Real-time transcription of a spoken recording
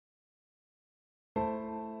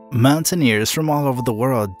Mountaineers from all over the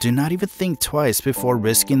world do not even think twice before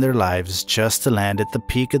risking their lives just to land at the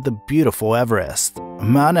peak of the beautiful Everest.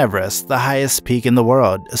 Mount Everest, the highest peak in the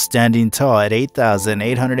world, standing tall at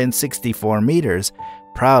 8,864 meters,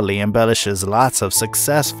 proudly embellishes lots of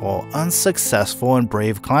successful, unsuccessful, and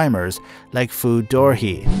brave climbers like Phu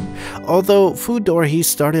Dorjee. Although Phu Dorjee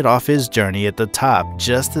started off his journey at the top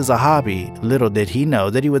just as a hobby, little did he know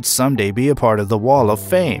that he would someday be a part of the Wall of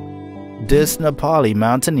Fame. This Nepali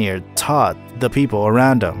mountaineer taught the people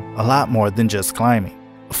around him a lot more than just climbing.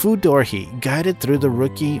 Phu Dorjee, guided through the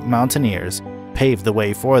rookie mountaineers, paved the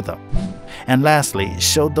way for them. And lastly,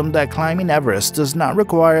 showed them that climbing Everest does not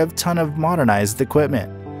require a ton of modernized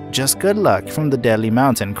equipment, just good luck from the deadly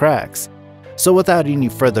mountain cracks. So without any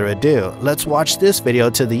further ado, let's watch this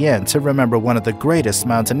video to the end to remember one of the greatest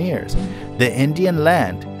mountaineers the Indian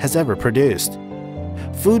land has ever produced.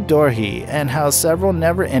 Phu Dorjee, and how several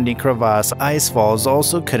never-ending crevasse ice falls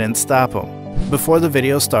also couldn't stop him. Before the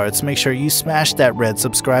video starts, make sure you smash that red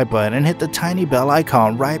subscribe button and hit the tiny bell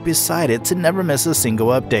icon right beside it to never miss a single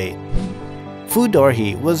update. Phu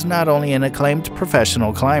Dorjee was not only an acclaimed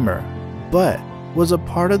professional climber, but was a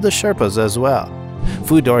part of the Sherpas as well.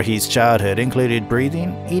 Phu Dorjee's childhood included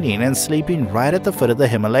breathing, eating, and sleeping right at the foot of the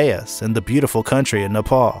Himalayas in the beautiful country of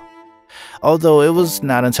Nepal. Although it was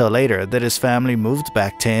not until later that his family moved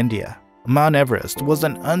back to India. Mount Everest was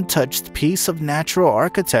an untouched piece of natural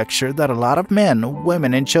architecture that a lot of men,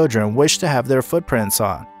 women, and children wished to have their footprints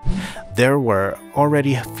on. There were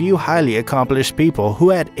already a few highly accomplished people who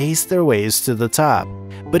had aced their ways to the top,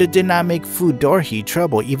 but it did not make Phu Dorjee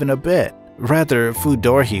trouble even a bit. Rather, Phu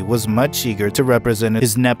Dorjee was much eager to represent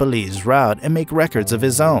his Nepalese route and make records of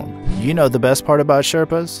his own. You know the best part about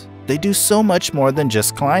Sherpas? They do so much more than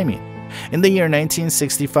just climbing. In the year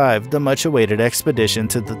 1965, the much-awaited expedition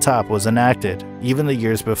to the top was enacted. Even the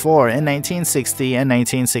years before, in 1960 and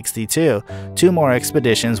 1962, two more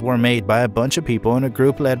expeditions were made by a bunch of people in a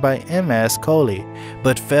group led by MS Kohli,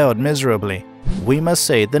 but failed miserably. We must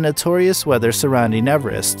say the notorious weather surrounding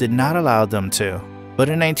Everest did not allow them to. But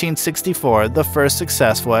in 1964, the first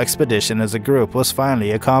successful expedition as a group was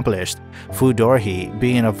finally accomplished, Phu Dorjee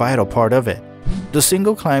being a vital part of it. The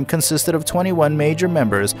single climb consisted of 21 major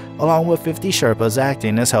members along with 50 Sherpas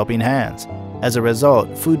acting as helping hands. As a result,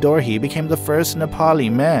 Phu Dorjee became the first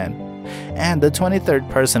Nepali man and the 23rd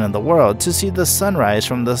person in the world to see the sunrise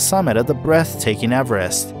from the summit of the breathtaking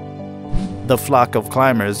Everest. The flock of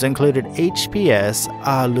climbers included HPS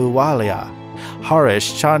Ahluwalia,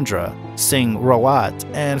 Harish Chandra, Singh Rawat,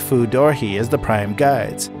 and Phu Dorjee as the prime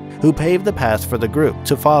guides, who paved the path for the group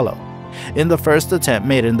to follow in the first attempt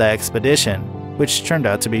made in the expedition, which turned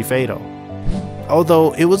out to be fatal.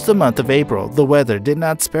 Although it was the month of April, the weather did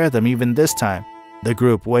not spare them even this time. The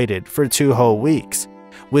group waited for 2 whole weeks,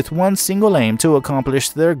 with one single aim to accomplish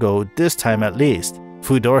their goal this time at least.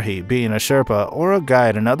 Phu Dorjee, being a Sherpa, or a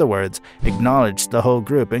guide in other words, acknowledged the whole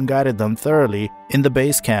group and guided them thoroughly in the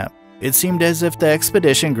base camp. It seemed as if the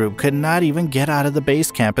expedition group could not even get out of the base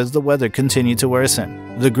camp as the weather continued to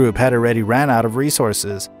worsen. The group had already ran out of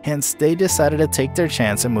resources, hence they decided to take their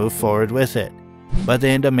chance and move forward with it. By the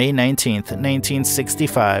end of May 19,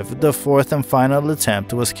 1965, the fourth and final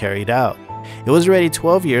attempt was carried out. It was already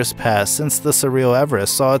 12 years past since the surreal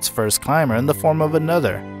Everest saw its first climber in the form of a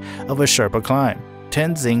Sherpa climb,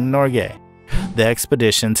 Tenzing Norgay. The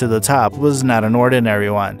expedition to the top was not an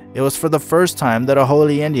ordinary one. It was for the first time that a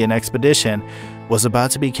wholly Indian expedition was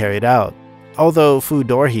about to be carried out. Although Phu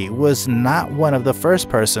Dorjee was not one of the first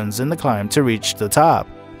persons in the climb to reach the top,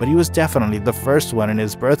 but he was definitely the first one in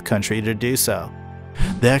his birth country to do so.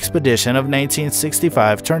 The expedition of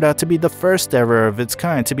 1965 turned out to be the first ever of its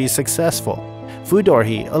kind to be successful. Phu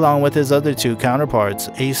Dorjee, along with his other two counterparts,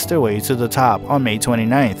 aced their way to the top on May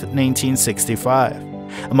 29, 1965.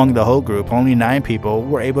 Among the whole group, only 9 people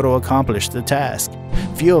were able to accomplish the task.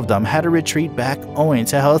 Few of them had to retreat back owing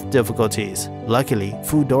to health difficulties. Luckily,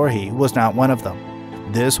 Phu Dorjee was not one of them.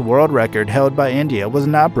 This world record held by India was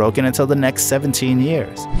not broken until the next 17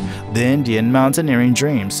 years. The Indian mountaineering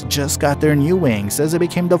dreams just got their new wings as it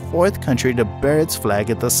became the 4th country to bear its flag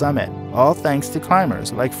at the summit, all thanks to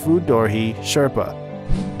climbers like Phu Dorjee Sherpa.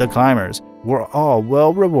 The climbers were all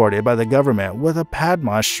well rewarded by the government with a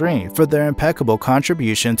Padma Shri for their impeccable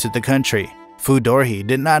contribution to the country. Phu Dorjee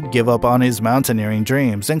did not give up on his mountaineering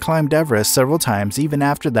dreams and climbed Everest several times even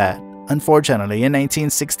after that. Unfortunately, in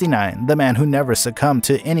 1969, the man who never succumbed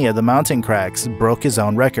to any of the mountain cracks broke his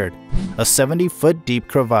own record. A 70-foot deep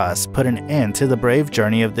crevasse put an end to the brave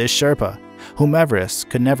journey of this Sherpa, whom Everest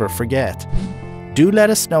could never forget. Do let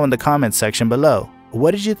us know in the comments section below.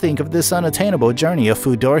 What did you think of this unattainable journey of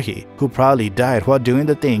Phu Dorjee, who probably died while doing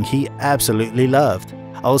the thing he absolutely loved?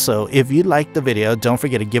 Also, if you liked the video, don't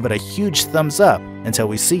forget to give it a huge thumbs up. Until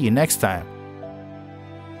we see you next time.